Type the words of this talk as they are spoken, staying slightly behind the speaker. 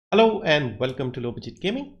Hello and welcome to LBG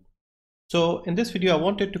Gaming. So in this video, I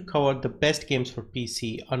wanted to cover the best games for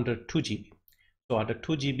PC under 2 GB. So under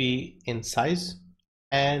 2 GB in size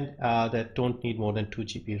and that don't need more than 2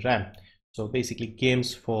 GB RAM. So basically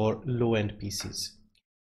games for low-end PCs.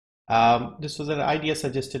 This was an idea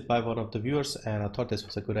suggested by one of the viewers and I thought this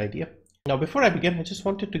was a good idea. Now before I begin, I just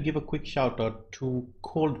wanted to give a quick shout out to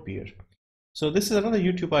Cold Beer. So this is another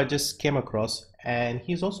YouTuber I just came across and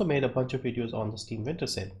he's also made a bunch of videos on the Steam Winter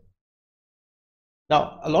Sale.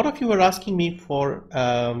 Now, a lot of you were asking me for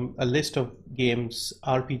a list of games,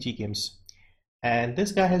 RPG games, and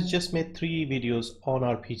this guy has just made 3 videos on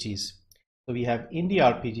RPGs. So we have indie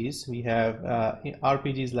RPGs, we have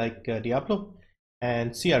RPGs like Diablo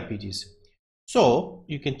and CRPGs. So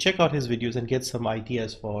you can check out his videos and get some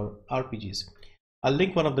ideas for RPGs. I'll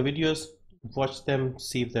link one of the videos, watch them,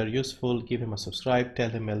 see if they're useful, give him a subscribe, tell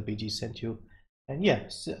him LBG sent you. And yeah,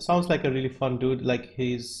 sounds like a really fun dude. Like,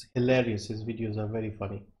 he's hilarious. His videos are very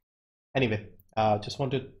funny. Anyway, just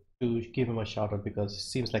wanted to give him a shout out because it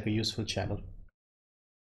seems like a useful channel.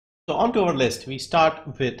 So on to our list, we start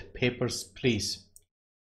with Papers, Please.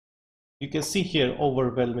 You can see here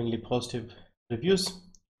overwhelmingly positive reviews.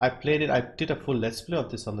 I played it. I did a full let's play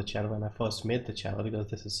of this on the channel when I first made the channel because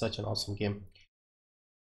this is such an awesome game.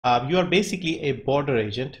 You are basically a border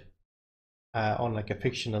agent on like a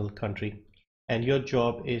fictional country, and your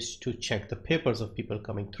job is to check the papers of people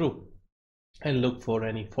coming through and look for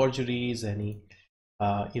any forgeries, any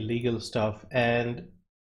illegal stuff, and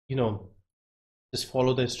just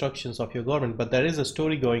follow the instructions of your government. But there is a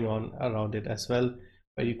story going on around it as well,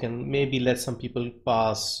 where you can maybe let some people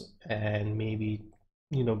pass and maybe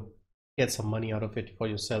get some money out of it for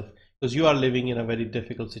yourself, because you are living in a very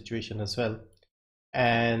difficult situation as well.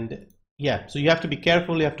 And yeah, so you have to be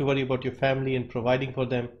careful, you have to worry about your family and providing for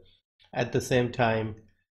them. At the same time,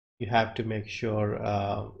 you have to make sure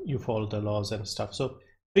you follow the laws and stuff. So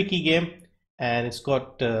tricky game, and it's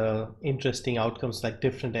got interesting outcomes, like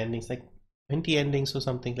different endings, like 20 endings or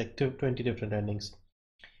something, like 20 different endings.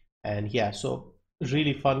 And yeah, so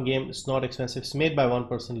really fun game. It's not expensive. It's made by one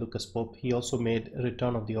person, Lucas Pope. He also made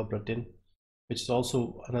Return of the Obra Dinn, which is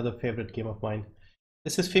also another favorite game of mine.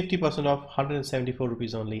 This is 50% off, 174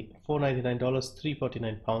 rupees only, $499,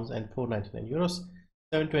 £349 and €499,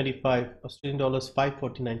 725 Australian dollars,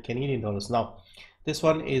 549 Canadian dollars. Now, this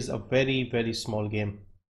one is a very small game.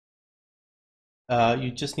 You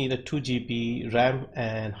just need a 2 GB RAM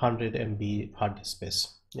and 100 MB hard disk space.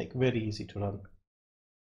 Like, very easy to run.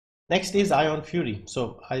 Next is Ion Fury.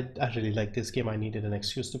 So I really like this game. I needed an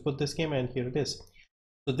excuse to put this game, and here it is.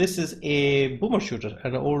 So this is a boomer shooter,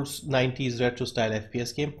 an old 90s retro style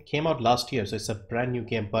FPS game. Came out last year, so it's a brand new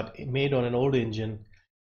game, but made on an old engine,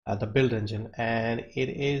 the build engine, and it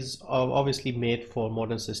is obviously made for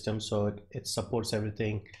modern systems, so it supports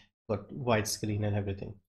everything, got widescreen and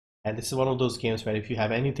everything. And this is one of those games where if you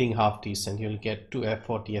have anything half decent, you'll get to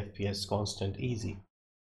 40 FPS constant easy,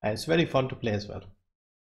 and it's very fun to play as well.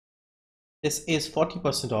 This is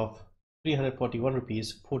 40% off, 341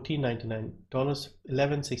 rupees, $14.99,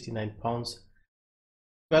 £11.69,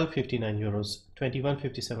 €12.59,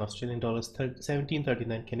 21.57 Australian dollars,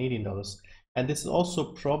 17.39 Canadian dollars, and this is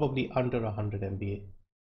also probably under 100 MB.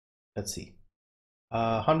 Let's see,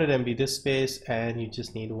 100 MB disk space, and you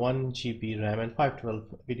just need 1 GB RAM and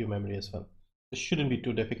 512 video memory as well. It shouldn't be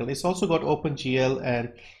too difficult. It's also got OpenGL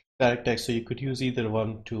and DirectX, so you could use either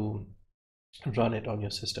one to run it on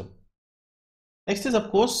your system. Next is, of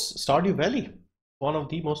course, Stardew Valley, one of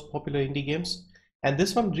the most popular indie games. And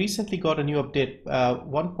this one recently got a new update.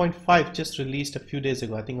 1.5 just released a few days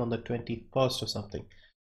ago, I think on the 21st or something.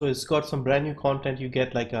 So it's got some brand new content. You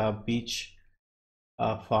get like a beach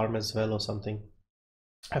farm as well or something.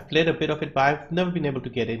 I've played a bit of it, but I've never been able to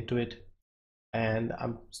get into it. And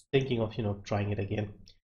I'm thinking of, trying it again.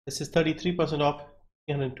 This is 33% off,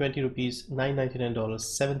 320 rupees, $9.99,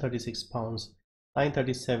 736 pounds.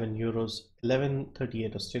 937 euros,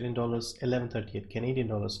 1138 Australian dollars, 1138 Canadian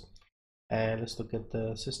dollars. And let's look at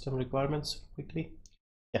the system requirements quickly.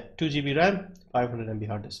 Yeah, 2 GB RAM, 500 MB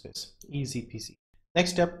hard disk space, easy peasy.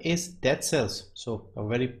 Next up is Dead Cells. So a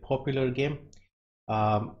very popular game,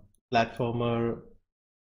 platformer,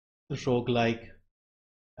 roguelike,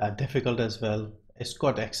 difficult as well. It's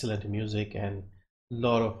got excellent music and a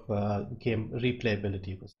lot of game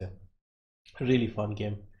replayability was there. Really fun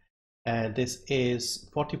game. And this is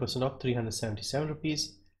 40% off, 377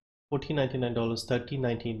 rupees, $14.99,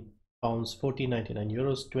 £13.19,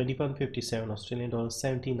 €14.99, 21.57 Australian dollars,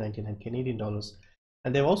 17.99 Canadian dollars.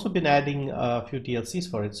 And they've also been adding a few DLCs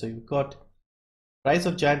for it. So you've got Rise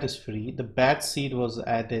of Giant is free. The Bad Seed was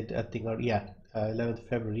added, I think, 11th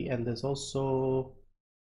February. And there's also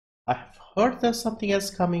I've heard there's something else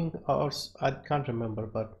coming, or I can't remember,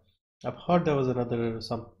 but I've heard there was another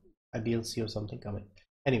a DLC or something coming.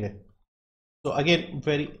 Anyway, so again,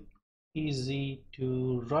 very easy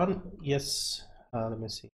to run. Yes, let me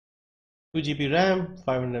see. 2 GB RAM,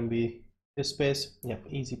 500 MB disk space. Yeah,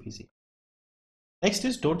 easy peasy. Next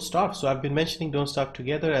is Don't Starve. So I've been mentioning Don't Starve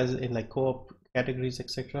together as in like co-op categories,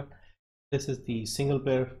 etc. This is the single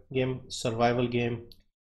player game, survival game.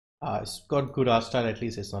 It's got good art style, at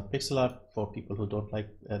least it's not pixel art for people who don't like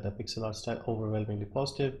the pixel art style, overwhelmingly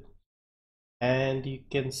positive. And you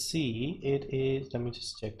can see it is, let me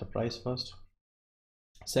just check the price first.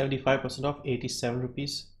 75% off, 87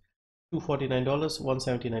 rupees, $249,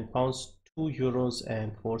 179 pounds, €2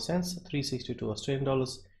 and 4 cents, 362 Australian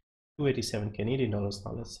dollars, 287 Canadian dollars.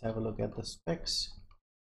 Now let's have a look at the specs.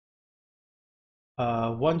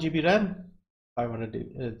 1 GB RAM, 500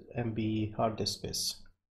 MB hard disk space.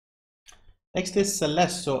 Next is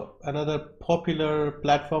Celeste, so another popular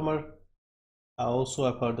platformer. Also,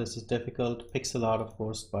 I've heard this is difficult, pixel art of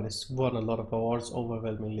course, but it's won a lot of awards,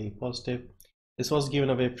 overwhelmingly positive. This was given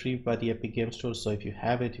away free by the Epic Game Store, so if you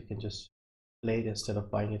have it, you can just play it instead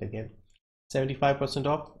of buying it again. 75%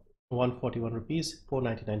 off, 141 rupees,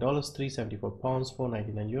 $499, 374 pounds,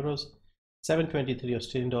 499 euros, 723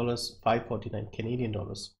 Australian dollars, 549 Canadian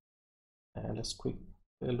dollars. And let's quick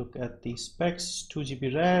look at the specs. 2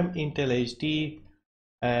 GB RAM, Intel HD,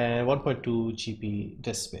 and 1.2 GB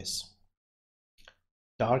disk space.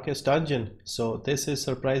 Darkest Dungeon, so this is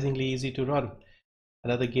surprisingly easy to run.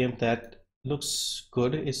 Another game that looks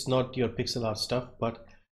good. It's not your pixel art stuff, but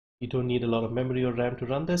you don't need a lot of memory or RAM to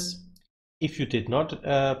run this. If you did not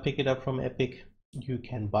pick it up from Epic, you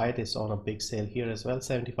can buy this on a big sale here as well.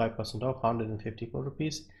 75% off, 154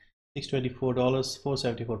 rupees, $624,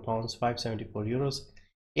 474 pounds, 574 euros,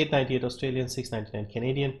 898 Australian, 699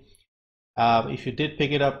 Canadian. If you did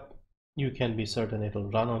pick it up, you can be certain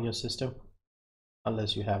it'll run on your system,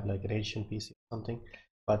 unless you have like an Asian PC or something.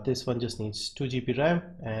 But this one just needs 2 GB RAM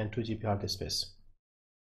and 2 GB hard disk space.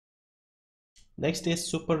 Next is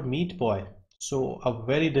Super Meat Boy. So a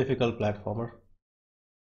very difficult platformer.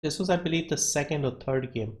 This was, I believe, the second or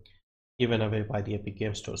third game given away by the Epic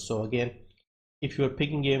Game Store. So again, if you're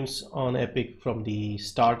picking games on Epic from the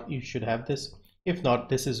start, you should have this. If not,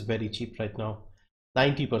 this is very cheap right now.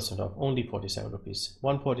 90% off, only 47 rupees.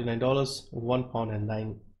 $149, £1 and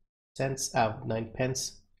 9 cents, 9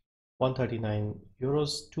 pence. 139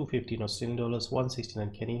 euros, 215 Australian dollars,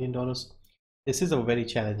 169 Canadian dollars. This is a very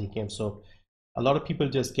challenging game, so a lot of people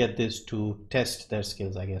just get this to test their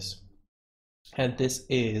skills, I guess. And this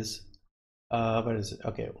is where is it?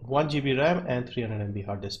 Okay, 1 GB RAM and 300 MB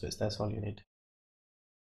hard disk space. That's all you need.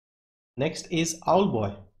 Next is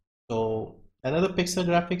Owlboy. So another pixel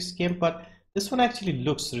graphics game, but this one actually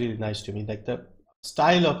looks really nice to me. Like the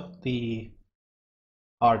style of the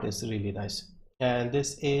art is really nice. And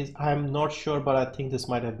this is, I'm not sure, but I think this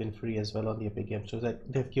might have been free as well on the Epic Games Store. Like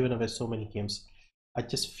they've given away so many games. I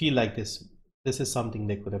just feel like this is something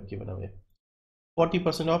they could have given away.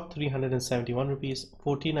 40% off, 371 rupees,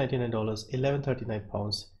 $14.99, 1139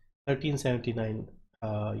 pounds, 1379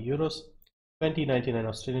 euros, 20.99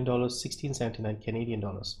 Australian dollars, 16.79 Canadian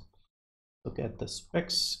dollars. Look at the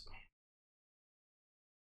specs.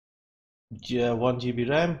 1 GB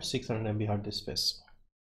RAM, 600 MB hard disk space.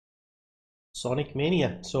 Sonic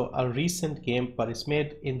Mania, so a recent game, but it's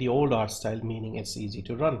made in the old art style, meaning it's easy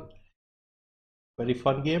to run. Very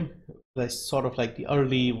fun game. That's sort of like the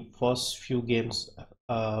early first few games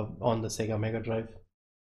on the Sega Mega Drive.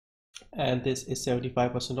 And this is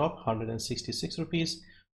 75% off, 166 rupees,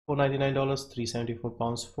 $499, 374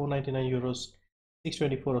 pounds, 499 euros,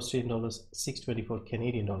 624 Australian dollars, 624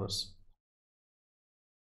 Canadian dollars.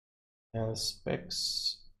 And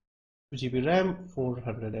specs: 2 GB RAM,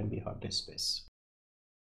 400 MB hard disk space.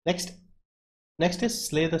 Next is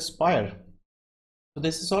Slay the Spire. So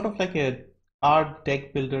this is sort of like a hard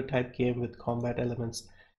deck builder type game with combat elements.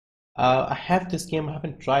 I have this game, I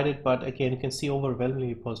haven't tried it, but again, you can see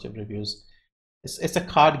overwhelmingly positive reviews. It's a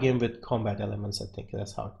card game with combat elements. I think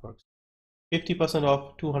that's how it works. 50%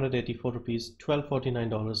 off, 284 rupees, $1249,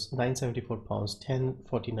 974 pounds,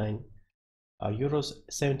 1049 euros,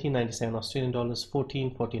 17.97 Australian dollars,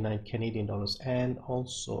 14.49 Canadian dollars. And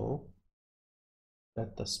also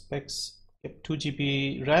that the specs: 2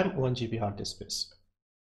 GB RAM, 1 GB hard disk space.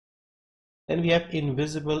 Then we have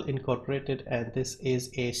Invisible Incorporated, and this is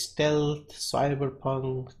a stealth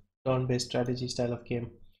cyberpunk turn-based strategy style of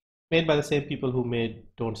game made by the same people who made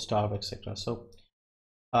Don't Starve, etc. So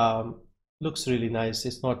looks really nice.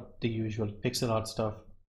 It's not the usual pixel art stuff.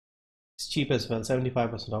 It's cheap as well,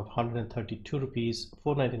 75% off, 132 rupees,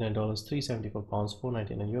 $499, 374 pounds,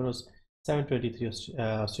 499 euros, 723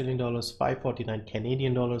 Australian dollars, 549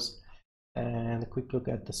 Canadian dollars. And a quick look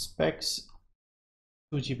at the specs: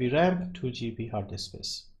 2 GB RAM, 2 GB hard disk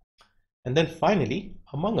space. And then finally,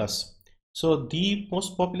 Among Us. So the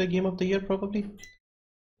most popular game of the year, probably.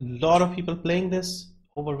 A lot of people playing this,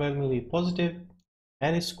 overwhelmingly positive,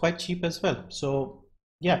 and it's quite cheap as well. So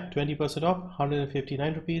yeah, 20% off,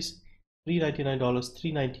 159 rupees, $399,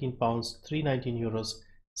 319 pounds, 319 euros,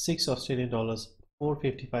 6 Australian dollars,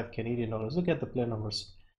 455 Canadian dollars. Look at the player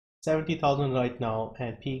numbers, 70,000 right now,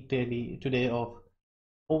 and peak daily today of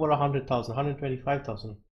over 100,000,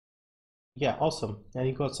 125,000. Yeah, awesome. And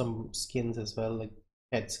you got some skins as well, like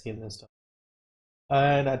pet skins and stuff.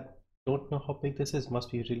 And I don't know how big this is,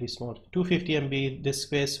 must be really small. 250 MB disk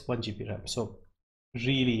space, 1 GB RAM. So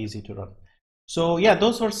really easy to run. So yeah,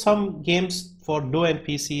 those were some games for low-end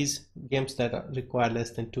PCs, games that require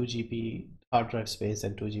less than 2 GB hard drive space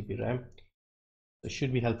and 2 GB RAM. So it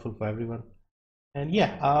should be helpful for everyone. And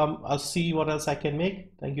yeah, I'll see what else I can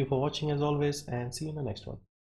make. Thank you for watching as always, and see you in the next one.